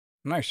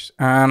Nice.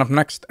 And up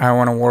next, I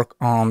want to work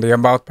on the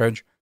about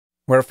page,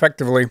 where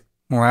effectively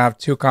we'll have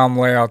two column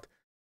layout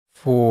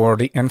for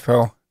the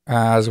info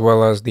as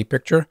well as the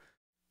picture.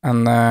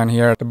 And then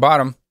here at the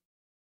bottom,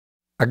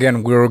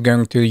 again, we're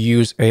going to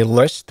use a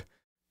list.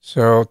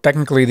 So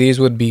technically, these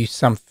would be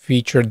some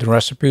featured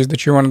recipes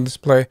that you want to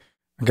display.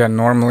 Again,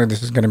 normally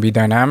this is going to be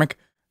dynamic,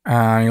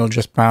 and you'll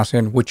just pass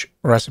in which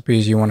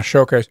recipes you want to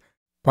showcase.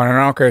 But in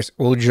our case,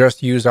 we'll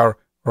just use our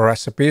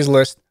recipes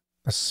list,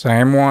 the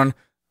same one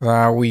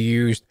that we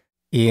used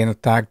in the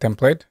tag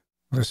template,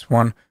 this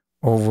one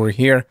over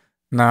here.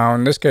 Now,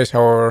 in this case,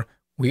 however,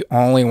 we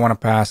only want to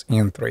pass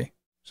in 3.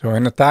 So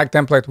in the tag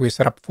template, we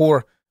set up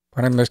 4,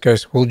 but in this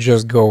case, we'll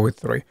just go with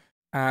 3.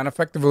 And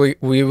effectively,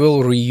 we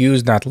will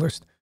reuse that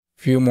list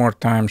a few more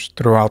times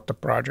throughout the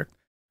project.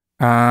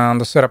 And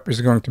the setup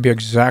is going to be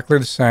exactly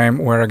the same,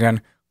 where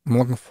again, I'm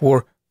looking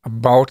for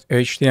about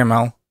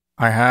HTML.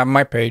 I have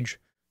my page,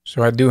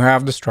 so I do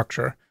have the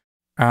structure.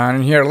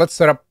 And here, let's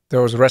set up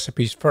those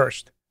recipes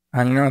first.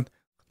 And you know what?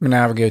 Let me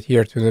navigate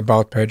here to the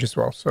about page as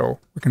well, so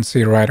we can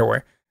see right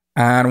away.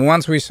 And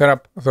once we set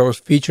up those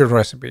featured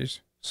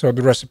recipes, so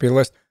the recipe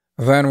list,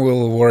 then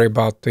we'll worry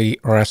about the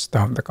rest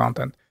of the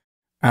content.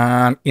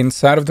 And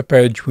inside of the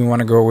page, we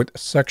want to go with a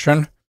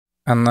section,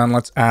 and then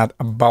let's add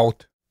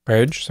about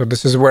page. So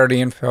this is where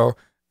the info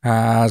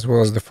as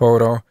well as the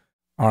photo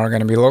are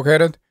going to be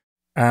located.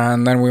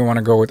 And then we want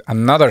to go with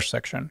another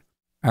section,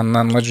 and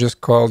then let's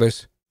just call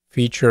this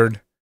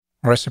featured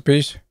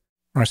recipes.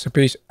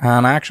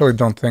 And I actually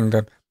don't think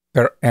that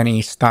there are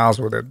any styles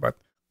with it, but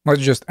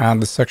let's just add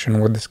the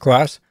section with this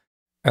class.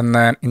 And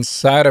then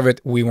inside of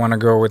it, we want to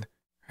go with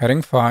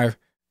heading 5,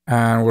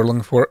 and we're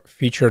looking for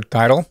featured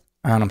title.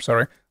 And I'm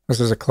sorry, this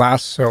is a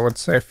class, so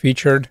let's say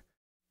featured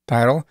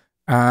title.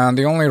 And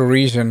the only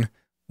reason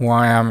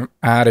why I'm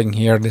adding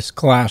here this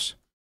class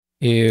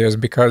is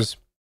because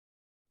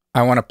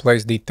I want to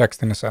place the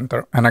text in the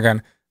center. And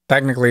again,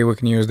 technically we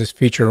can use this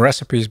featured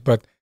recipes,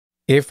 but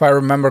if I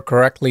remember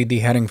correctly, the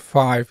heading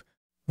 5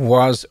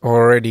 was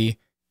already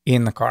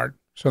in the card.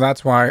 So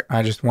that's why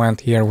I just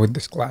went here with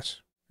this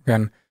class.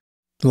 Again,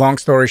 long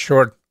story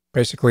short,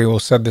 basically we'll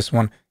set this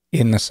one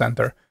in the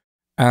center.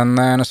 And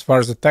then as far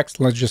as the text,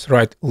 let's just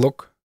write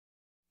look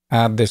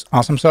at this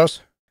awesome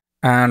sauce.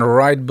 And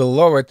right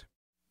below it,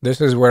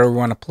 this is where we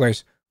want to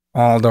place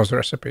all those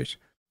recipes.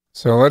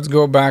 So let's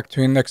go back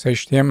to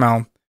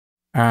index.html.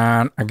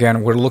 And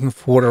again, we're looking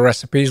for the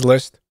recipes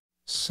list.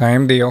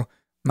 Same deal.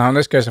 Now, in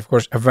this case, of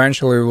course,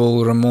 eventually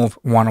we'll remove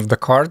one of the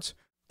cards,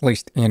 at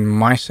least in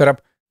my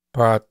setup.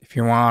 But if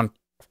you want,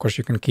 of course,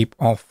 you can keep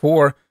all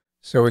 4.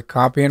 So we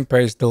copy and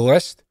paste the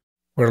list.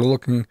 We're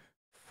looking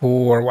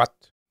for what?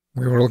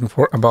 We were looking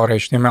for about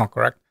HTML,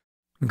 correct?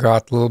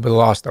 Got a little bit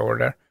lost over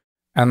there.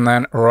 And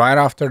then right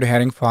after the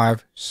heading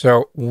 5,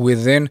 so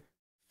within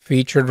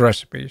featured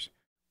recipes,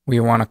 we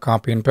want to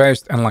copy and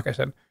paste. And like I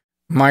said,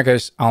 in my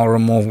case, I'll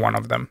remove one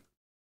of them.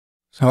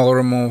 So I'll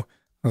remove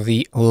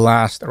the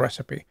last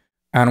recipe.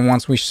 And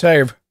once we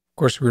save, of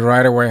course, we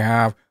right away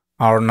have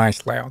our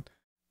nice layout.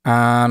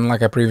 And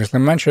like I previously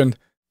mentioned,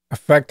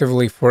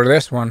 effectively for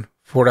this one,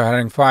 for the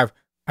heading 5,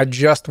 I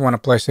just want to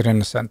place it in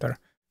the center.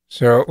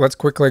 So let's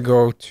quickly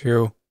go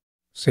to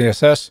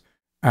CSS,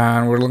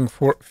 and we're looking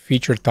for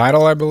featured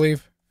title, I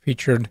believe.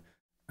 Featured,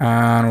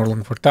 and we're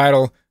looking for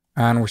title,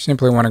 and we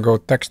simply want to go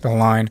text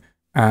align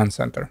and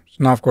center.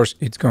 So now, of course,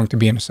 it's going to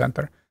be in the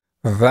center.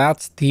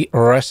 That's the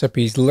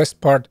recipes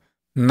list part.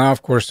 Now,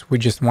 of course, we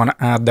just want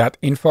to add that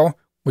info,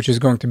 which is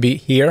going to be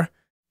here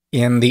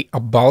in the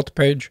about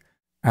page.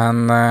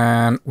 And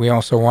then we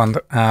also want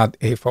to add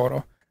a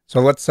photo. So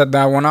let's set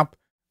that one up.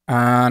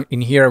 And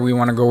in here, we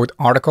want to go with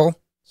article.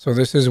 So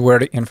this is where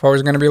the info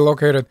is going to be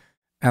located.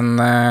 And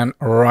then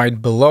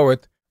right below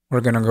it,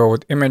 we're going to go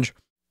with image.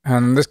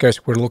 And in this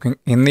case, we're looking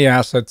in the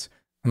assets.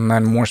 And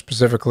then more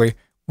specifically,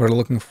 we're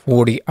looking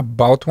for the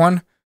about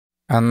one.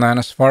 And then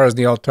as far as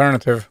the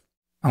alternative,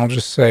 I'll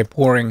just say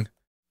pouring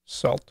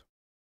salt.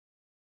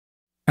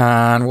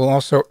 And we'll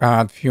also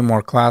add a few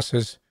more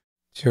classes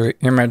to the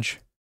image.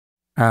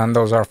 And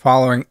those are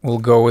following. We'll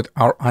go with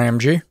our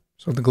IMG,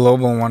 so the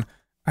global one,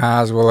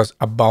 as well as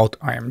about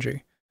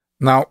IMG.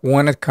 Now,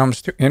 when it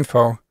comes to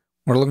info,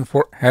 we're looking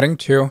for heading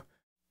 2,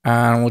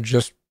 and we'll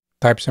just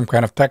type some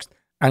kind of text.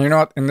 And you know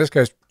what? In this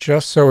case,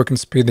 just so we can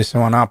speed this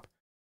one up,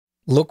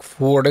 look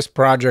for this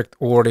project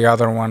or the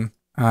other one,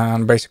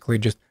 and basically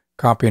just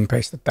copy and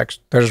paste the text.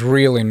 There's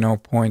really no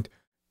point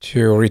to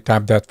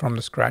retype that from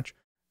the scratch.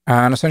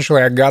 And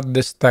essentially, I got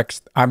this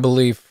text, I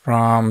believe,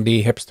 from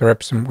the Hipster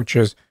Ipsum, which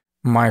is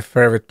my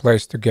favorite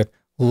place to get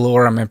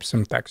lorem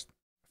ipsum text,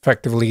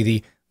 effectively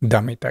the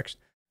dummy text.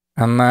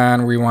 And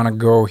then we want to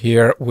go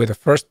here with the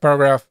first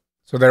paragraph.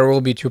 So there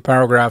will be 2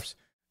 paragraphs,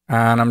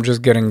 and I'm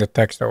just getting the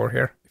text over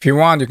here. If you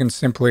want, you can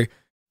simply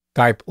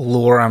type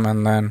lorem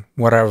and then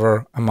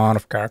whatever amount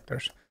of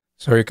characters.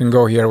 So you can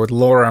go here with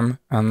lorem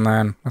and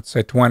then let's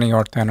say 20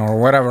 or 10 or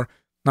whatever.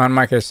 Now, in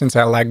my case, since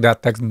I like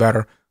that text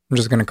better, I'm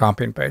just going to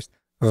copy and paste.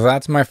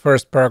 That's my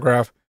first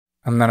paragraph.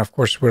 And then, of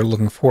course, we're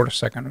looking for the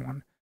second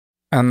one.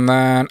 And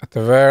then at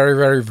the very,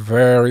 very,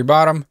 very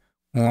bottom,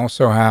 We'll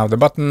also have the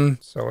button.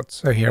 So let's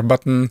say here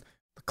button,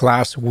 the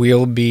class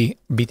will be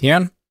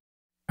btn.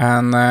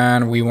 And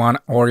then we want,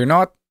 or you know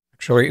what?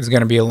 Actually, it's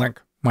going to be a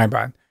link. My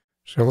bad.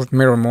 So let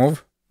me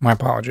remove. My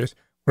apologies.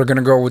 We're going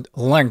to go with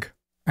link.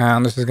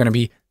 And this is going to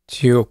be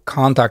to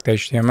contact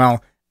HTML.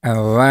 And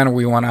then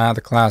we want to add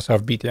the class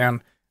of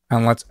btn.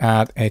 And let's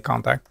add a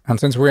contact. And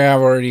since we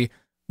have already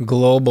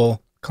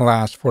global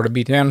class for the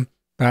btn,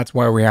 that's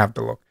why we have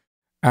the look.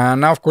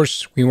 And now, of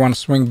course, we want to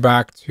swing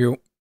back to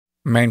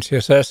main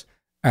CSS.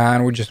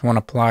 And we just want to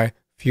apply a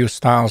few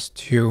styles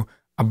to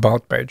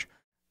about page.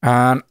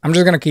 And I'm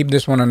just going to keep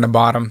this one in the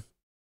bottom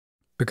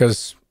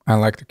because I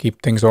like to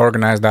keep things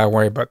organized that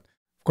way. But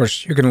of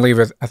course, you can leave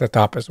it at the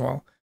top as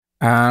well.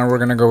 And we're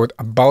going to go with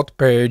about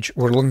page.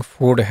 We're looking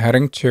for the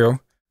heading 2.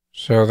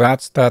 So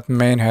that's that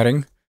main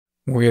heading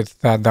with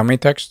that dummy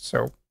text.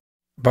 So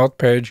about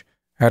page,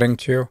 heading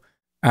 2.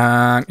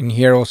 And in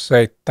here, we'll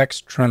say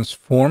text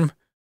transform.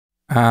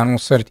 And we'll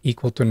set it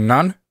equal to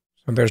none.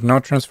 So there's no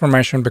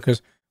transformation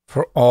because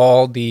for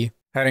all the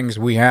headings,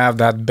 we have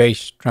that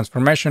base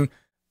transformation.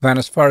 Then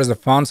as far as the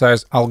font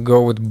size, I'll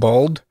go with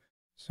bold.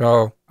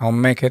 So I'll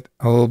make it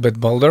a little bit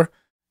bolder.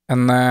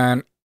 And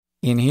then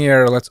in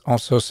here, let's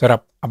also set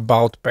up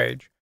about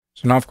page.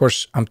 So now, of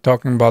course, I'm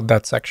talking about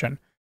that section.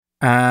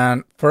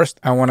 And first,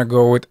 I want to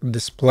go with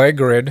display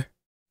grid.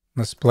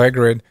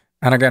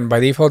 And again, by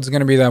default, it's going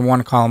to be that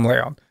one column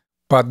layout.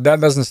 But that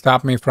doesn't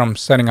stop me from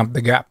setting up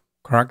the gap,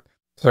 correct?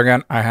 So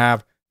again, I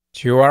have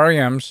 2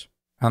 REMs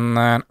and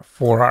then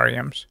 4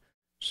 REMs.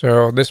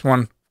 So this one,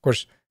 of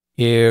course,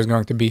 is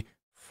going to be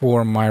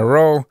for my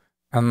row,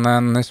 and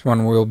then this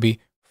one will be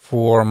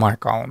for my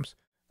columns.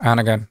 And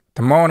again, at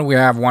the moment we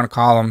have 1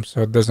 column,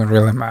 so it doesn't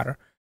really matter.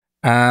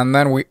 And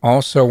then we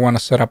also want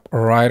to set up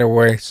right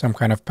away some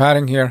kind of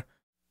padding here.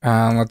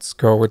 And let's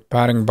go with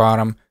padding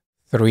bottom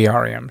 3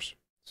 REMs.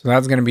 So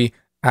that's going to be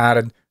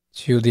added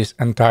to this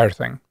entire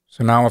thing.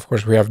 So now, of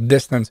course, we have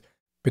distance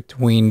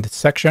between the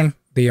section,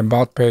 the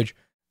about page,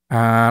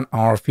 and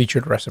our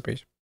featured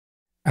recipes.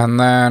 And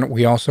then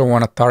we also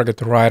want to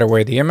target right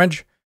away the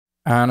image.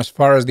 And as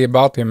far as the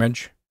about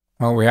image,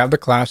 well, we have the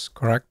class,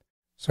 correct?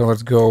 So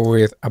let's go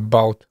with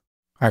about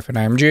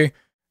 -img.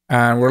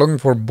 And we're looking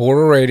for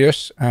border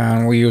radius,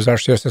 and we use our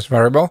CSS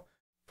variable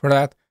for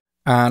that.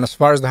 And as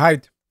far as the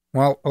height,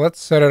 well, let's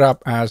set it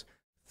up as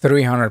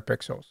 300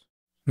 pixels.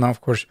 Now,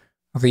 of course,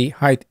 the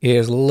height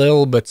is a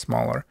little bit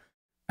smaller.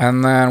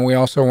 And then we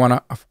also want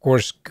to, of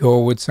course, go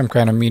with some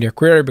kind of media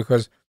query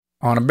because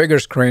on a bigger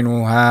screen,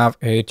 we'll have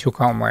a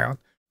 2-column layout.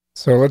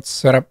 So let's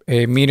set up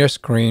a media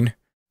screen.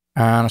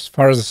 And as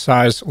far as the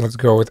size, let's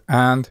go with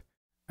and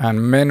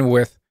min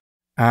width.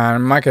 And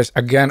in my case,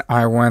 again,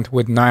 I went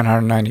with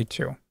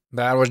 992.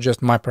 That was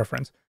just my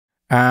preference.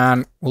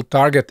 And we'll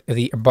target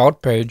the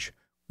about page.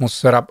 We'll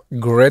set up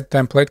grid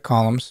template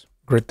columns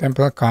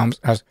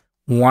as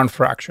 1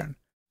 fraction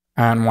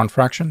and 1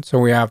 fraction. So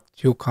we have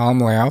 2-column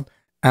layout.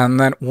 And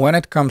then when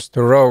it comes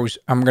to rows,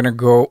 I'm going to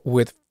go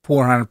with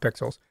 400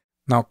 pixels.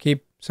 Now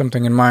keep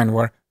something in mind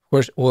where, of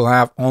course, we'll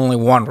have only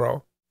 1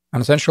 row.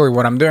 And essentially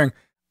what I'm doing,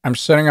 I'm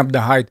setting up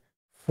the height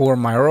for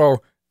my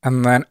row,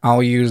 and then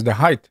I'll use the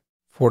height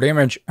for the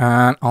image,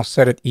 and I'll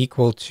set it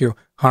equal to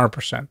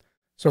 100%.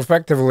 So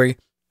effectively,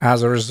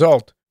 as a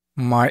result,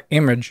 my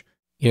image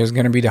is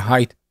going to be the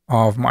height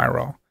of my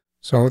row.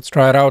 So let's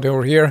try it out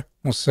over here.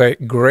 We'll say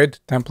grid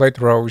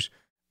template rows,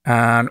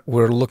 and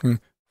we're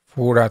looking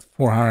for that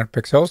 400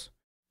 pixels.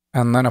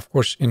 And then, of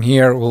course, in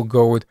here, we'll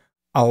go with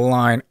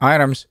align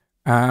items,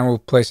 and we're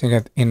placing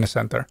it in the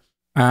center.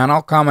 And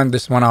I'll comment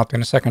this one out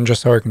in a second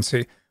just so you can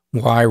see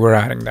why we're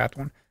adding that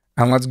one.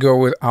 And let's go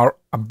with our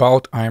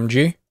about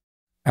img.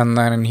 And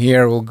then in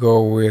here, we'll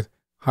go with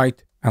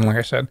height. And like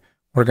I said,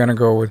 we're going to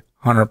go with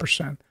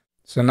 100%.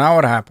 So now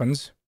what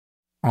happens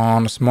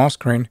on a small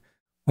screen,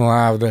 we'll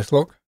have this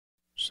look.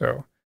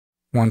 So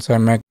once I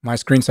make my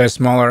screen size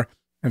smaller,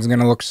 it's going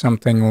to look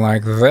something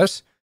like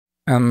this.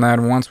 And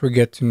then once we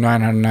get to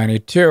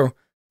 992,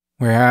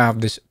 we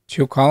have this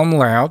 2-column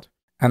layout,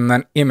 and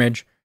then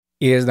image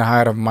is the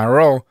height of my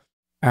row.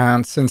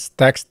 And since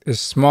text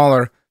is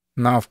smaller,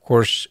 now, of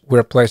course,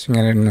 we're placing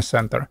it in the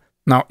center.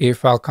 Now,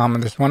 if I'll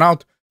comment this one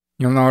out,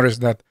 you'll notice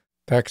that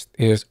text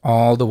is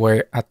all the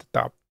way at the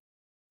top.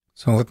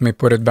 So let me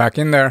put it back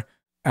in there.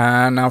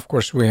 And now, of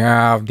course, we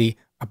have the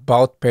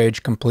about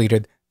page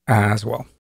completed as well.